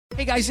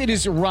Hey guys, it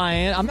is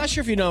Ryan. I'm not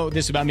sure if you know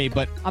this about me,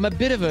 but I'm a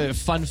bit of a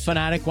fun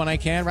fanatic when I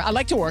can. I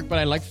like to work, but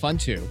I like fun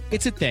too.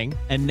 It's a thing.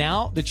 And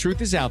now the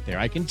truth is out there.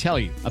 I can tell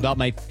you about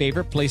my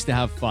favorite place to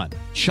have fun.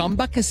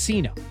 Chumba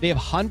Casino. They have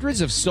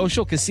hundreds of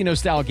social casino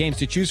style games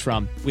to choose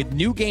from with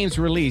new games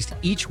released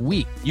each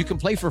week. You can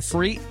play for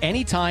free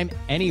anytime,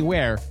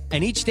 anywhere.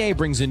 And each day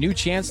brings a new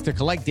chance to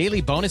collect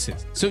daily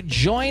bonuses. So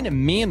join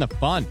me in the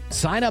fun.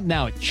 Sign up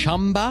now at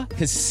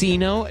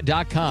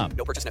ChumbaCasino.com.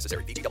 No purchase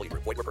necessary. VGW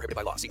Group. Void where prohibited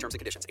by law. See terms and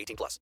conditions.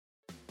 18+.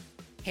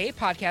 Hey,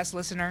 podcast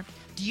listener.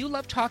 Do you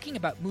love talking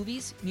about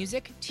movies,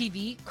 music,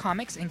 TV,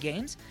 comics, and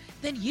games?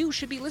 Then you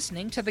should be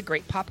listening to The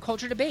Great Pop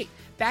Culture Debate,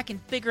 back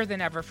and bigger than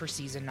ever for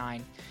Season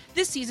 9.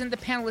 This season, the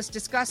panelists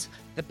discuss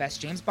the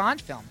best James Bond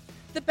film,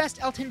 the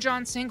best Elton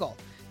John single,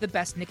 the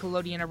best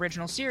Nickelodeon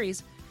original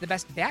series, the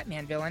best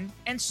Batman villain,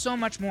 and so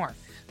much more.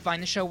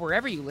 Find the show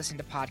wherever you listen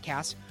to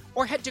podcasts,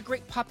 or head to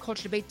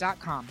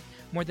greatpopculturedebate.com.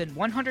 More than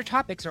 100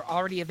 topics are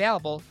already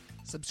available.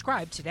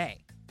 Subscribe today.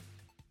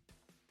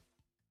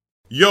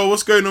 Yo,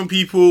 what's going on,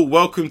 people?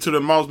 Welcome to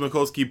the Miles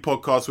Mikulski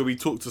podcast, where we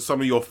talk to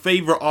some of your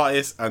favorite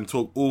artists and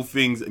talk all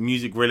things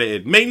music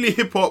related, mainly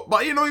hip hop,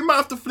 but you know, we might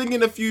have to fling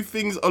in a few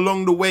things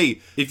along the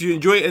way. If you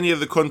enjoy any of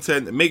the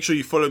content, make sure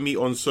you follow me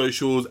on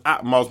socials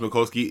at Miles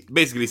Mikulski.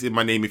 Basically, it's in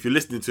my name. If you're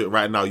listening to it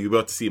right now, you'll be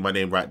able to see my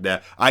name right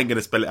there. I ain't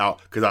gonna spell it out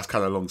because that's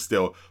kind of long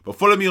still, but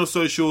follow me on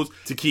socials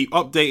to keep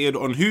updated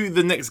on who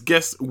the next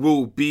guest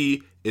will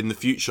be in the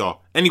future.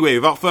 Anyway,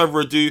 without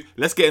further ado,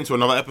 let's get into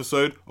another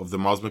episode of the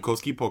Miles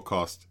Mikulski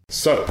podcast.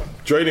 So,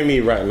 joining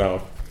me right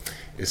now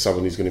is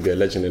someone who's going to be a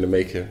legend in the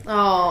making.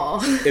 Oh.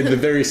 In the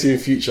very soon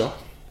future.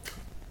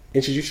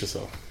 Introduce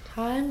yourself.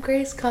 Hi, I'm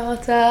Grace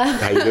Carter.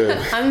 How you doing?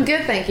 I'm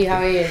good, thank you.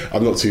 How are you?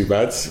 I'm not too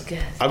bad.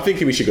 Good. I'm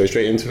thinking we should go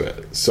straight into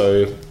it.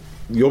 So,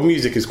 your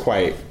music is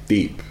quite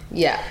deep.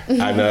 Yeah.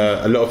 And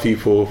a lot of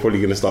people are probably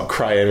going to start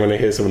crying when they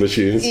hear some of the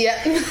tunes. Yeah.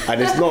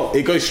 And it's not,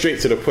 it goes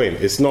straight to the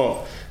point. It's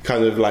not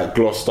kind of like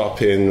glossed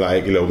up in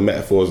like, you know,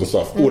 metaphors and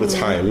stuff all the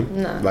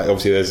time. No. Like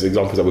obviously there's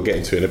examples that we'll get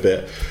into in a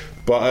bit.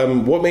 But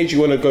what made you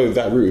want to go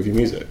that route with your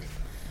music?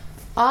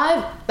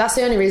 That's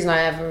the only reason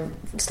I ever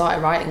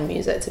started writing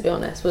music, to be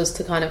honest, was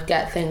to kind of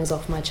get things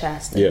off my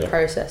chest and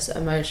process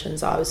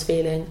emotions I was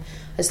feeling.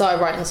 I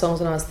started writing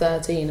songs when I was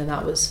 13, and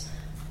that was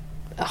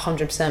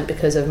 100%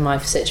 because of my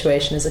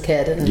situation as a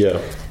kid and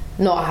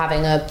not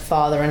having a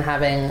father and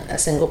having a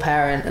single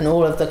parent and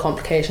all of the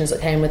complications that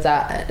came with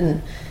that.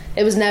 And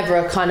it was never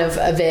a kind of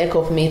a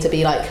vehicle for me to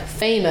be like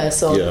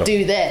famous or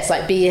do this,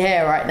 like be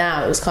here right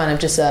now. It was kind of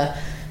just a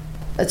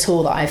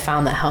tool that I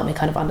found that helped me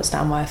kind of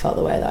understand why I felt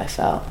the way that I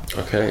felt.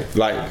 Okay.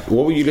 Like,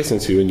 what were you listening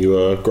to when you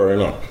were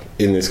growing up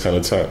in this kind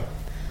of time?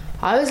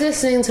 I was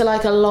listening to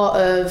like a lot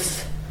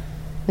of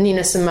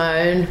Nina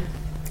Simone.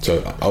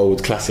 So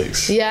old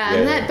classics.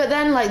 But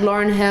then like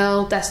Lauryn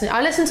Hill, Destiny.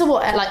 I listen to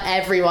what like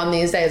everyone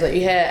these days, like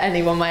you hear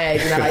anyone my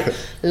age and they're like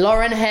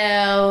Lauryn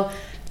Hill,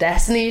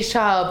 Destiny's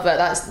Child, but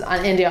that's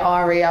India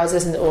Ari. I was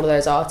listening to all of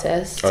those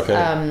artists. Okay.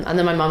 And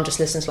then my mum just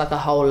listens to like a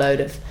whole load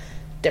of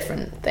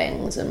different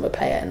things and would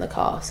play it in the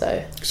car.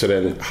 So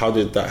then how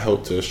did that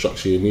help to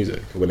structure your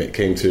music when it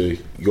came to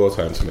your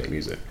time to make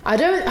music? I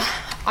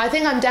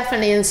think I'm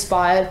definitely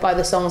inspired by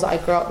the songs that I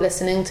grew up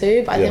listening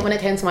to, but I think when it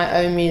came to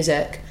my own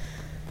music,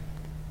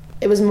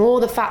 it was more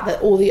the fact that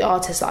all the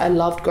artists that I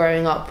loved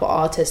growing up were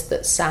artists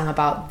that sang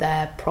about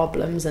their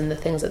problems and the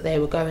things that they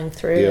were going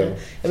through. And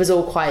it was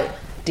all quite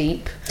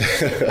deep.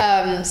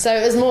 So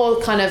it was more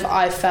kind of,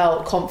 I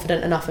felt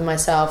confident enough in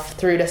myself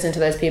through listening to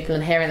those people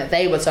and hearing that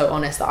they were so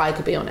honest that I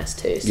could be honest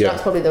too. So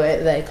that's probably the way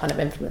that they kind of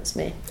influenced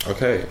me.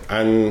 Okay,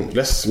 and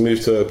let's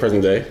move to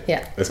present day.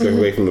 Let's go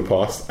away from the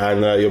past.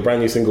 And your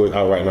brand new single is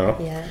out right now.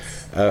 Yes.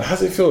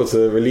 How's it feel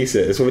to release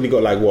it? It's already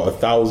got like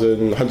what,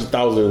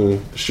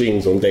 100,000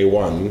 streams on day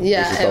one.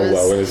 Yeah, which has done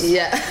well.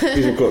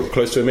 It's got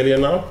close to 1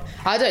 million now.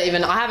 I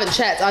haven't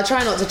checked. I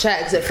try not to check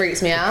because it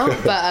freaks me out.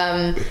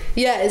 But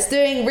it's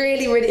doing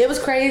really, really. It was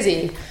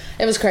crazy.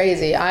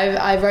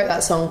 I wrote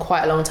that song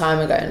quite a long time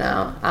ago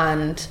now,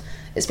 and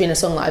it's been a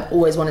song that I've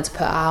always wanted to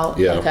put out.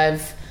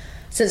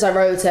 Since I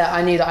wrote it,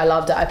 I knew that I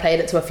loved it. I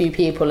played it to a few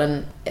people,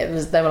 and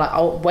they were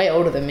like way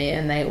older than me,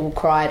 and they all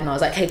cried. And I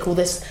was like, "Hey, cool,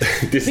 this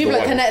people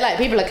are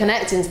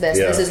connecting to this.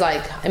 This is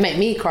like, it made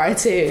me cry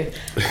too."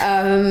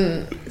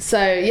 It's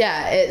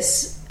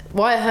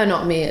Why Her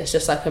Not Me. It's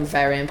just like a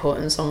very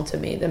important song to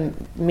me. The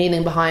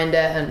meaning behind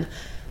it and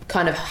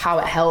kind of how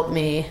it helped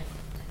me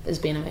has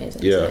been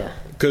amazing.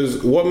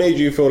 Because what made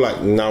you feel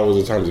like now was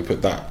the time to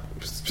put that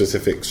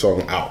specific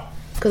song out?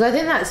 Because I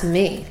think that's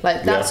me.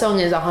 Like that song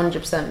is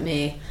 100%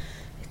 me.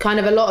 Kind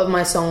of a lot of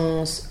my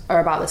songs are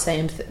about the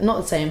same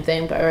not the same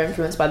thing, but are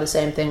influenced by the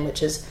same thing,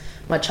 which is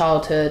my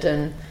childhood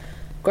and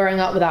growing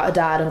up without a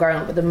dad and growing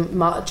up with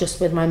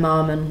just with my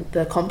mum and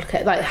the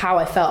complicated, like how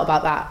I felt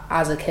about that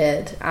as a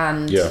kid,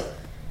 and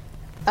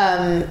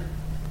kind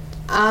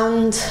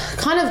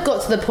of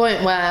got to the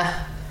point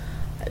where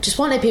I just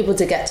wanted people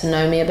to get to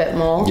know me a bit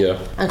more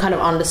and kind of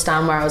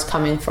understand where I was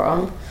coming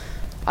from.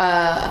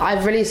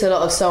 I've released a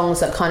lot of songs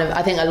that kind of,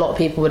 I think a lot of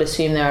people would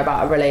assume they're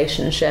about a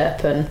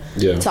relationship, and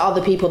to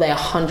other people they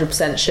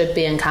 100% should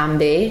be and can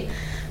be,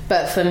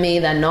 but for me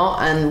they're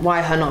not. And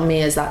Why Her Not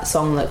Me is that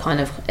song that kind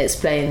of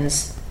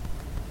explains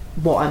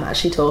what I'm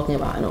actually talking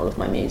about in all of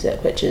my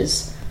music, which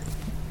is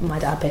my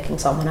dad picking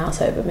someone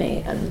else over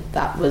me, and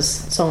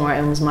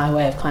songwriting was my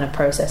way of kind of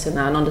processing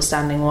that and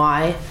understanding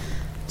why.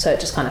 So it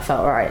just kind of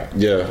felt right.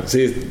 Yeah,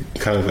 see,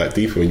 it's kind of like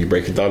deeper when you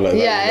break it down like that.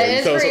 Yeah,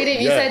 it is pretty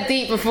deep. You said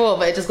deep before,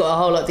 but it just got a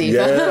whole lot deeper.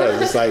 Yeah,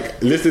 just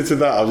like listening to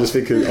that, I was just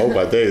thinking, oh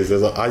my days,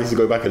 I used to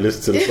go back and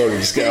listen to the song and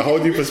just get a whole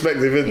new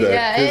perspective in there.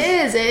 Yeah,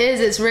 it is.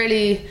 It's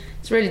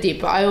really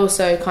deep. But I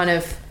also kind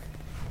of,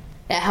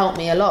 it helped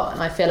me a lot,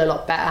 and I feel a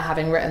lot better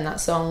having written that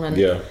song.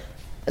 And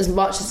as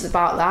much as it's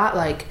about that,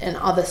 like in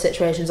other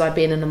situations I've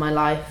been in my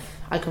life,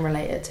 I can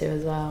relate it to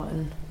as well.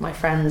 And my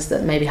friends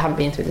that maybe haven't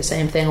been through the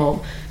same thing,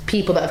 or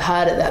people that have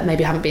heard it that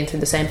maybe haven't been through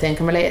the same thing,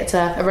 can relate it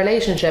to a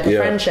relationship, a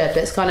friendship.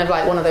 It's kind of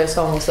like one of those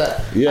songs that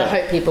I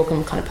hope people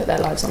can kind of put their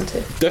lives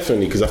onto.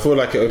 Definitely, because I feel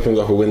like it opens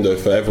up a window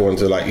for everyone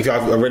to like, if I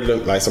read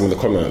like some of the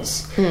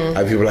comments and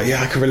people are like,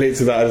 yeah, I can relate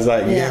to that. It's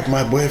like,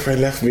 my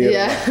boyfriend left me.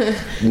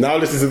 Now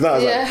listen to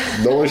that.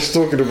 Like, no one's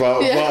talking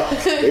about,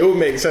 but it all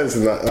makes sense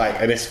in that, like,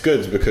 and it's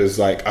good because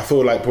like, I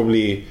feel like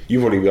probably you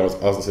probably be able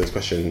to answer this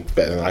question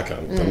better than I can.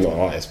 I'm not an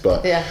artist,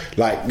 but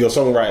like your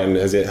songwriting,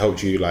 has it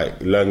helped you like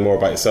learn more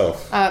about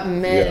yourself?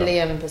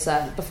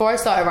 $1,000,000%. Before I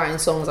started writing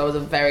songs, I was a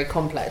very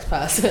complex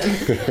person.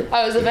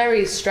 I was a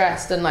very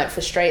stressed and like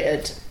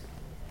frustrated.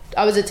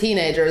 I was a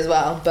teenager as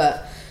well,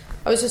 but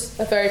I was just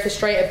a very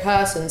frustrated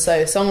person.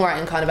 So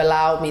songwriting kind of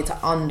allowed me to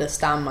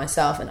understand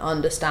myself and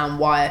understand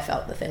why I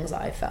felt the things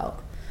that I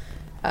felt.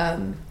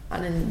 And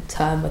in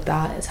turn with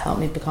that, it's helped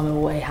me become a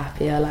way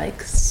happier,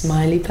 like,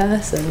 smiley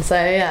person. So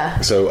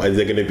yeah. So is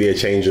there going to be a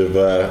change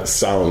of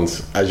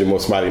sound as you're more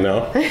smiley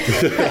now?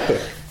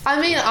 I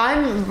mean,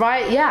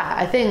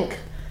 I think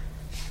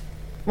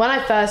when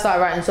I first started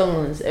writing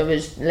songs, it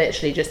was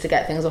literally just to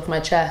get things off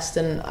my chest,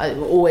 and I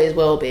always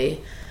will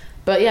be.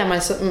 But yeah,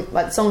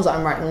 the songs that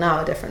I'm writing now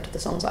are different to the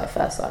songs that I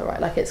first started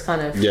writing. Like, it's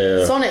kind of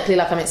sonically,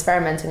 like, I'm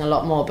experimenting a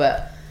lot more,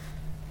 but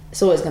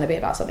it's always going to be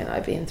about something that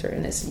I've been through,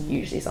 and it's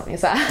usually something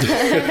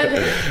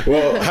sad.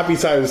 Well, happy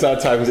times, sad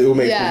times, it all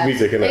makes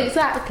music, innit?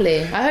 Exactly.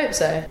 I hope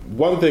so.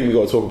 One thing we've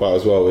got to talk about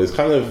as well is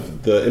kind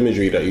of the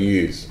imagery that you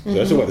use. So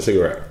let's talk about the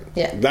cigarette.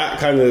 Yeah. That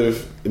kind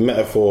of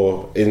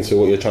metaphor into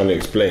what you're trying to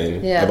explain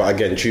about,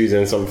 again,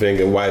 choosing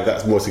something and why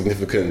that's more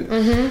significant.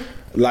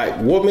 Like,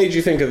 what made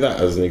you think of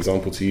that as an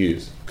example to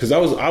use? Because I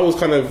was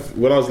kind of,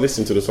 when I was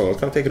listening to the song, I was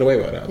kind of taken away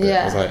by that.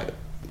 I was like,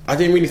 I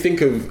didn't really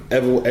think of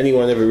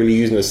anyone ever really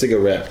using a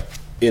cigarette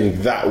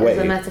in that way. As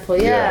a metaphor,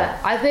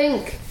 I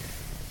think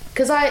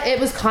because it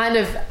was kind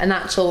of an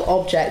actual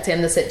object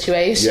in the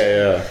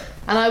situation.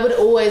 And I would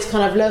always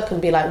kind of look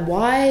and be like,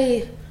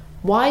 why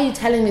are you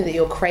telling me that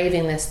you're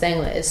craving this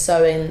thing that is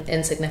so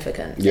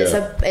insignificant?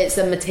 It's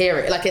a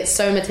material, like, it's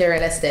so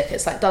materialistic,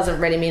 it's like doesn't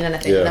really mean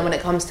anything. And then when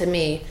it comes to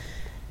me,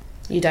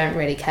 you don't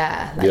really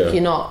care. Like,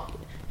 you're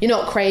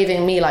not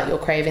craving me like you're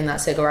craving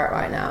that cigarette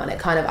right now. And it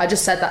kind of, I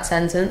just said that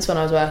sentence when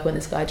I was working with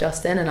this guy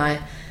Justin, and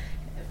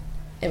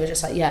it was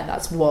just like,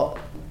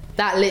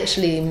 that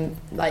literally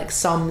like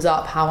sums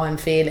up how I'm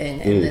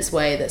feeling in this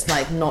way that's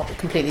like not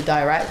completely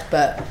direct,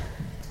 but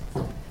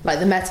like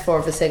the metaphor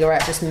of the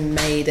cigarette just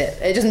made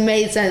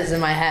sense in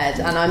my head.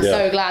 And I'm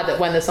so glad that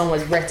when the song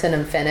was written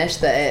and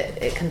finished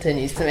that it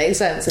continues to make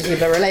sense and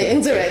people are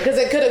relating to it, because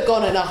it could have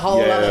gone in a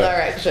whole other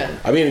direction.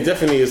 I mean, it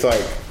definitely is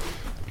like,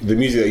 the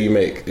music that you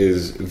make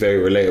is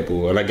very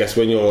relatable, and I guess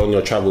when you're on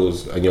your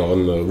travels and you're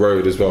on the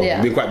road as well,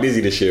 you've been quite busy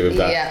this year with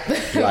that.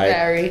 Like,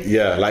 very.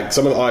 Yeah, like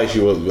some of the artists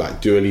you were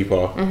like Dua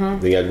Lipa,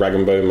 then you had Rag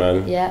and Bone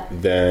Man.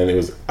 Then it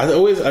was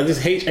I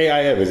just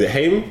Haim. Is it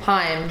Haim?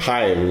 Haim.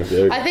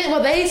 I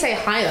think they say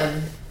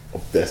Haim.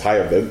 There's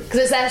Haim then.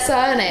 Because it's their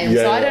surname,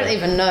 so I don't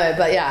even know.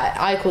 But yeah,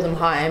 I call them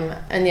Haim.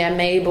 And yeah,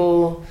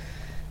 Mabel.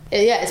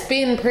 Yeah, it's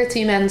been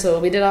pretty mental.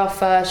 We did our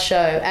first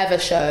ever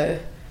show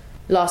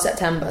last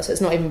September, so it's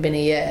not even been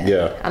a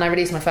year. And I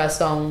released my first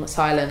song,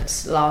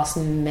 Silence, last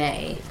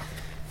May.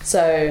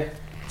 So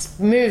it's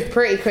moved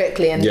pretty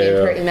quickly and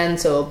been pretty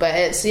mental. But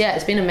it's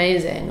been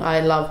amazing. I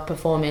love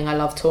performing, I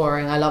love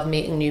touring, I love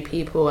meeting new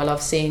people, I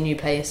love seeing new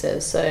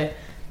places. So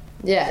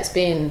yeah, it's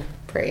been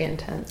pretty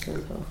intense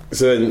as well.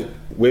 So then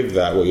with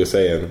that, what you're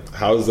saying,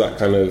 how does that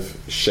kind of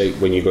shape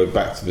when you go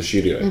back to the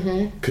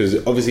studio? Because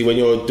obviously when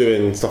you're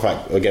doing stuff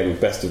like, again,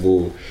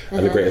 Festival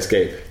and The Great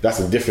Escape, that's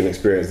a different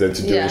experience than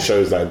to doing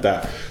shows like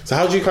that. So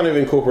how do you kind of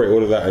incorporate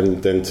all of that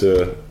and then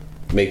to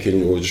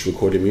making or just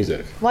recording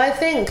music? Well, I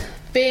think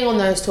being on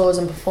those tours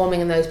and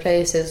performing in those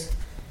places,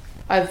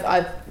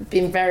 I've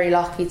been very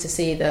lucky to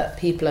see that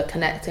people are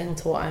connecting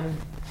to what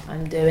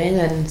I'm doing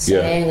and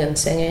saying and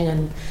singing,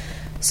 and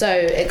so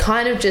it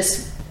kind of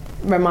just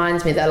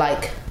reminds me that,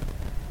 like,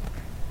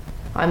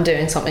 I'm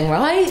doing something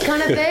right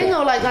kind of thing,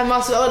 or like I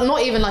must, or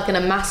not even like in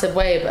a massive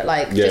way, but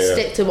like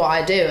stick to what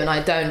I do, and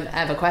I don't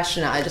ever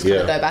question it. I just kind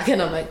of go back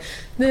in, I'm like,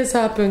 this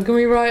happened, can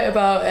we write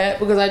about it?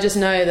 Because I just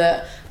know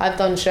that I've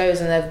done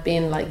shows and there've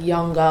been like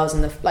young girls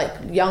and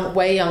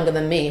way younger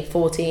than me,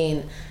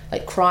 14,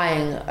 like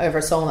crying over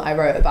a song that I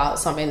wrote about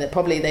something that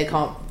probably they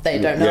don't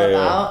know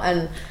about,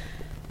 and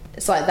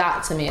it's like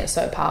that to me is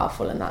so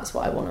powerful, and that's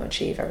what I want to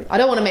achieve. I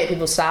don't want to make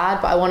people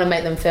sad, but I want to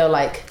make them feel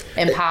like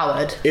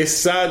empowered. It's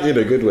sad in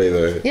a good way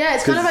though. Yeah,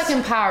 it's kind of like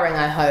empowering,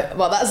 I hope.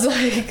 Well, that's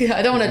like,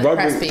 I don't want to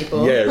depress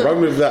people. Yeah, run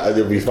with that and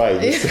you'll be fine.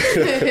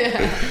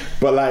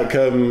 But like,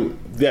 so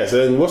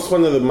then what's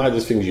one of the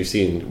maddest things you've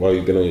seen while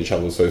you've been on your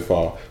travels so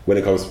far when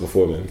it comes to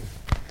performing?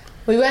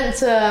 We went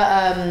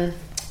to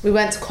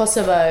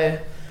Kosovo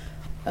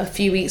a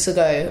few weeks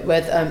ago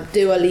with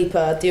Dua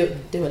Lipa.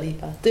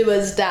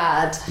 Dua's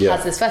dad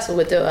has this festival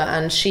with Dua,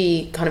 and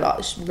she kind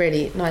of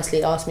really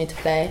nicely asked me to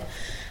play,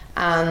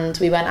 and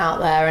we went out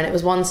there, and it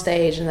was one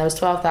stage and there was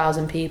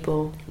 12,000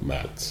 people.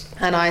 Mad.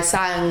 And I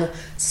sang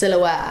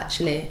Silhouette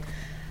actually,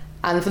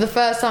 and for the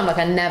first time, like,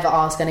 I never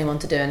ask anyone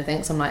to do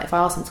anything, so I'm like, if I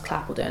ask them to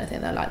clap or do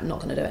anything, they're like not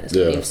going to do it. It's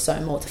going to be so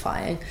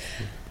mortifying.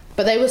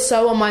 But they were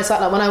so on my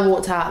side. Like, when I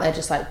walked out, they're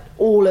just like,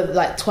 all of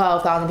like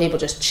 12,000 people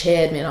just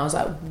cheered me, and I was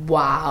like,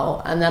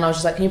 wow. And then I was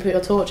just like, can you put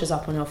your torches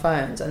up on your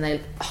phones? And the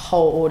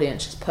whole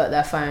audience just put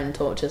their phone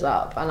torches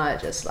up, and I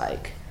just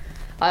like,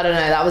 I don't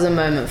know, that was a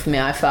moment for me.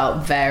 I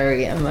felt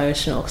very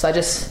emotional because I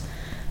just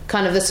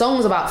kind of, the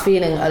song's about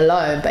feeling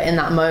alone, but in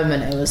that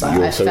moment it was like,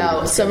 I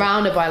felt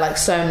surrounded by like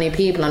so many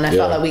people, and I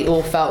felt like we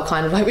all felt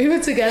kind of like we were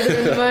together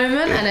in the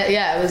moment, and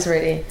it was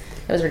really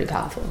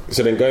powerful.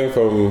 So then going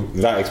from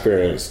that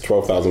experience,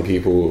 12,000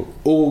 people,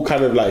 all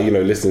kind of like,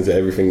 listening to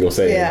everything you're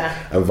saying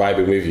and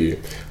vibing with you,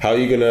 how's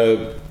that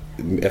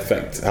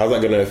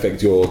going to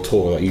affect your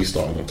tour that you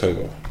start in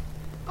October?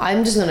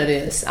 I'm just going to do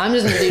this. I'm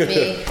just going to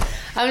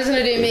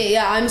do me.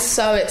 Yeah, I'm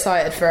so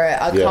excited for it.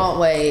 I can't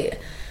wait.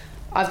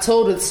 I've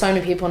toured with so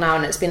many people now,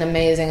 and it's been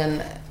amazing,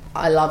 and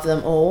I love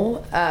them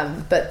all,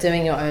 but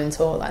doing your own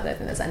tour, like, I don't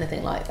think there's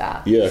anything like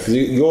that. Yeah, because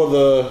you're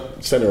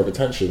the centre of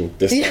attention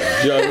this time. Do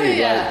you know what I mean?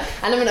 Yeah,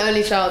 and I'm an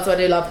only child, so I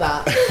do love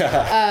that.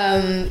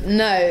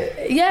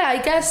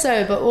 I guess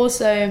so, but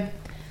also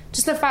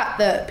just the fact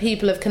that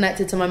people have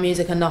connected to my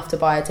music enough to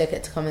buy a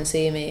ticket to come and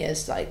see me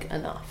is like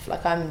enough.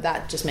 Like,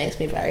 that just makes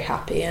me very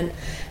happy. And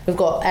we've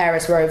got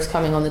Eris Roves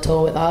coming on the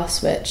tour with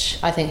us, which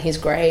I think he's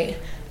great.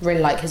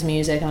 Really like his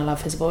music, and I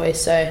love his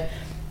voice. So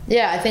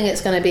yeah, I think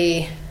it's going to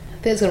be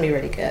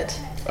really good.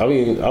 I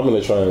mean, I'm going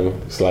to try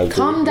and slide.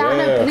 Come down,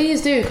 and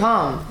please do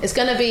come. It's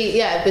going to be,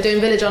 we're doing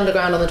Village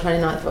Underground on the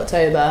 29th of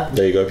October.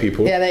 There you go,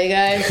 people. Yeah, there you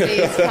go.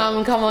 Please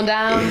come on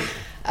down.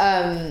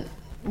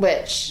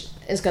 Which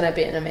is going to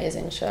be an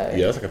amazing show.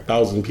 Yeah, it's like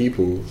 1,000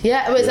 people.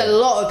 Yeah, it was a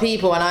lot of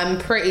people, and I'm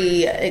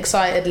pretty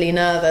excitedly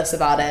nervous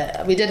about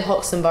it. We did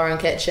Hoxton Bar and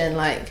Kitchen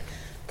like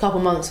a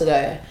couple months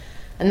ago,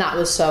 and that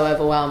was so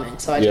overwhelming.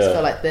 So I just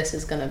feel like this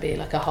is going to be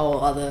like a whole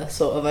other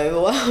sort of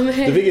overwhelming.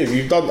 The thing is,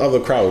 you've done other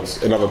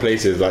crowds in other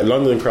places. Like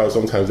London crowds,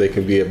 sometimes they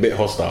can be a bit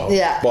hostile.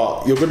 Yeah.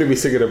 But you're going to be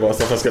singing about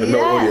stuff that's going to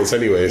melt audience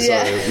anyway. So,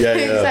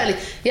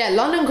 exactly. Yeah,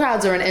 London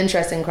crowds are an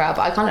interesting crowd,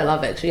 but I kind of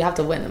love it because you have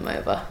to win them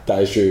over.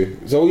 That is true.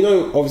 So,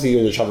 obviously you're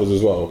in the travels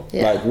as well.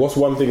 Yeah. Like, what's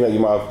one thing that you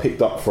might have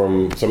picked up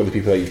from some of the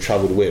people that you've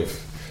travelled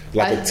with?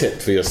 Like a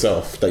tip for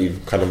yourself that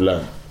you've kind of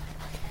learned?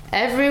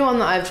 Everyone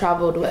that I've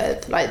travelled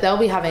with, like, they'll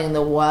be having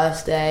the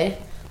worst day,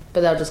 but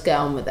they'll just get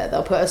on with it.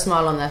 They'll put a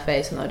smile on their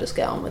face and they'll just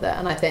get on with it.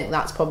 And I think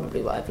that's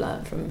probably what I've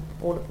learned from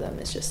all of them.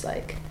 It's just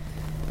like,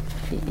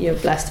 you're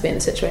blessed to be in the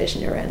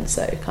situation you're in,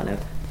 so kind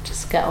of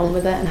just get on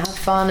with it and have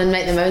fun and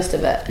make the most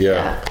of it.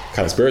 Yeah.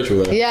 Kind of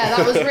spiritual there. Yeah,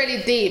 that was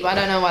really deep. I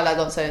don't know why that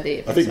got so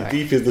deep. I think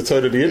deep is the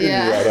tone of the interview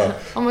right now.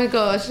 Oh my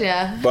gosh,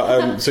 yeah.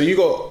 But so you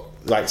got,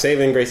 like,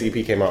 Saving Grace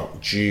EP came out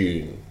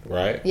June,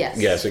 right? Yes.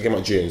 Yeah, so it came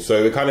out June.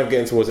 So we're kind of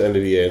getting towards the end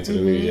of the year, into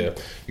the new year.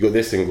 You got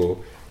this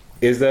single.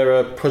 Is there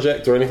a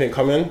project or anything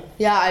coming?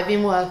 Yeah, I've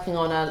been working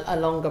on a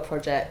longer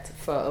project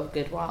for a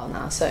good while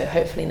now. So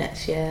hopefully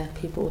next year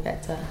people will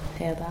get to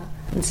hear that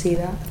and see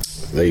that.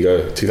 There you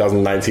go,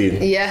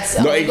 2019. Yes.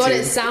 Not 18. God,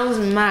 it sounds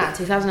mad.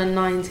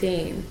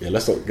 2019. Yeah,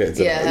 let's not get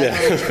into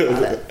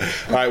that.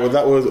 All right, well,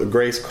 that was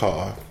Grace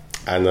Carter.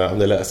 And I'm going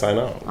to let her sign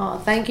out. Oh,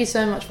 thank you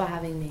so much for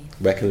having me.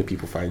 Where can the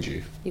people find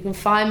you? You can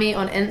find me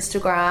on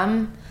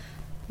Instagram.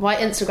 Why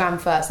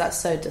Instagram first? That's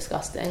so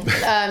disgusting.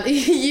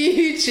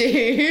 YouTube.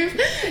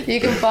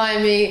 You can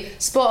find me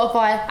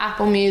Spotify,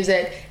 Apple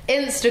Music,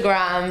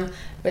 Instagram,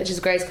 which is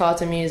Grace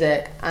Carter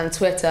Music, and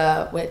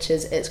Twitter, which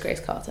is It's Grace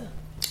Carter.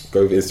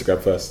 Go with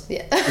Instagram first.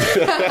 Yeah.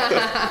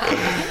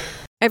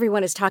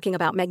 Everyone is talking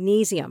about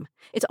magnesium.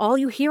 It's all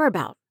you hear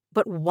about.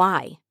 But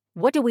why?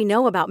 What do we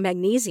know about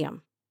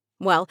magnesium?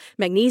 Well,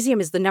 magnesium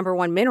is the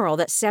 #1 mineral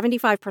that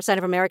 75%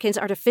 of Americans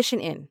are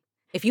deficient in.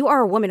 If you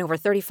are a woman over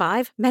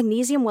 35,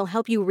 magnesium will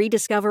help you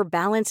rediscover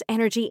balance,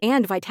 energy,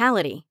 and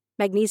vitality.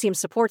 Magnesium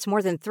supports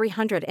more than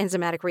 300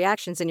 enzymatic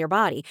reactions in your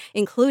body,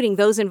 including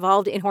those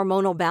involved in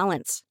hormonal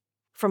balance.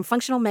 From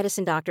functional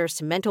medicine doctors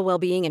to mental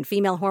well-being and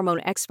female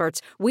hormone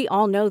experts, we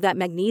all know that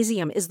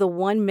magnesium is the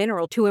one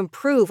mineral to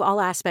improve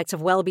all aspects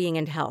of well-being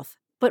and health.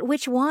 But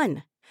which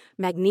one?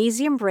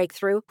 Magnesium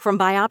Breakthrough from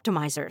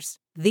Bioptimizers,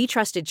 the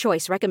trusted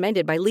choice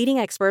recommended by leading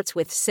experts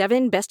with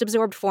 7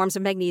 best-absorbed forms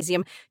of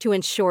magnesium to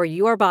ensure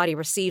your body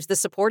receives the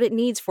support it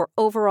needs for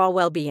overall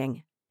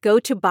well-being. Go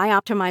to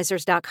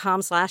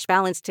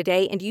bioptimizers.com/balance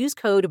today and use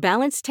code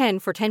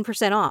BALANCE10 for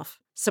 10% off.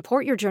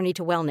 Support your journey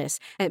to wellness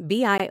at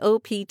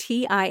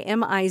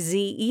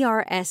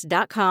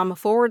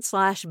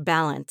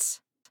bioptimizers.com/balance.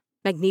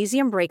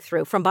 Magnesium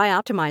Breakthrough from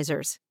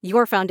Bioptimizers,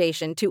 your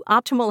foundation to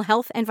optimal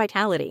health and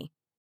vitality.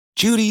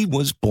 Judy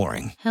was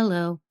boring.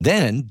 Hello.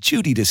 Then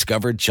Judy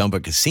discovered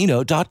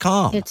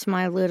ChumbaCasino.com. It's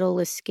my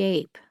little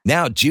escape.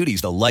 Now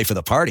Judy's the life of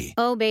the party.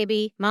 Oh,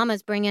 baby,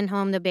 mama's bringing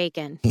home the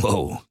bacon.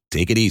 Whoa,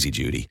 take it easy,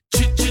 Judy.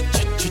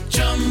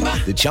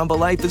 The Chumba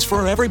life is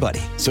for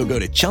everybody. So go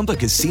to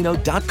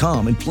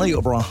ChumbaCasino.com and play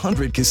over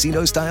 100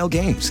 casino-style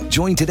games.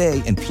 Join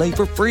today and play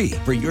for free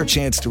for your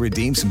chance to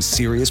redeem some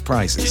serious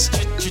prizes.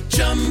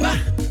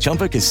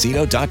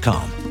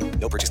 ChumbaCasino.com.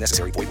 No purchase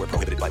necessary. Void where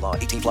prohibited by law.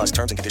 18+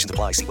 terms and conditions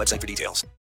apply. See website for details.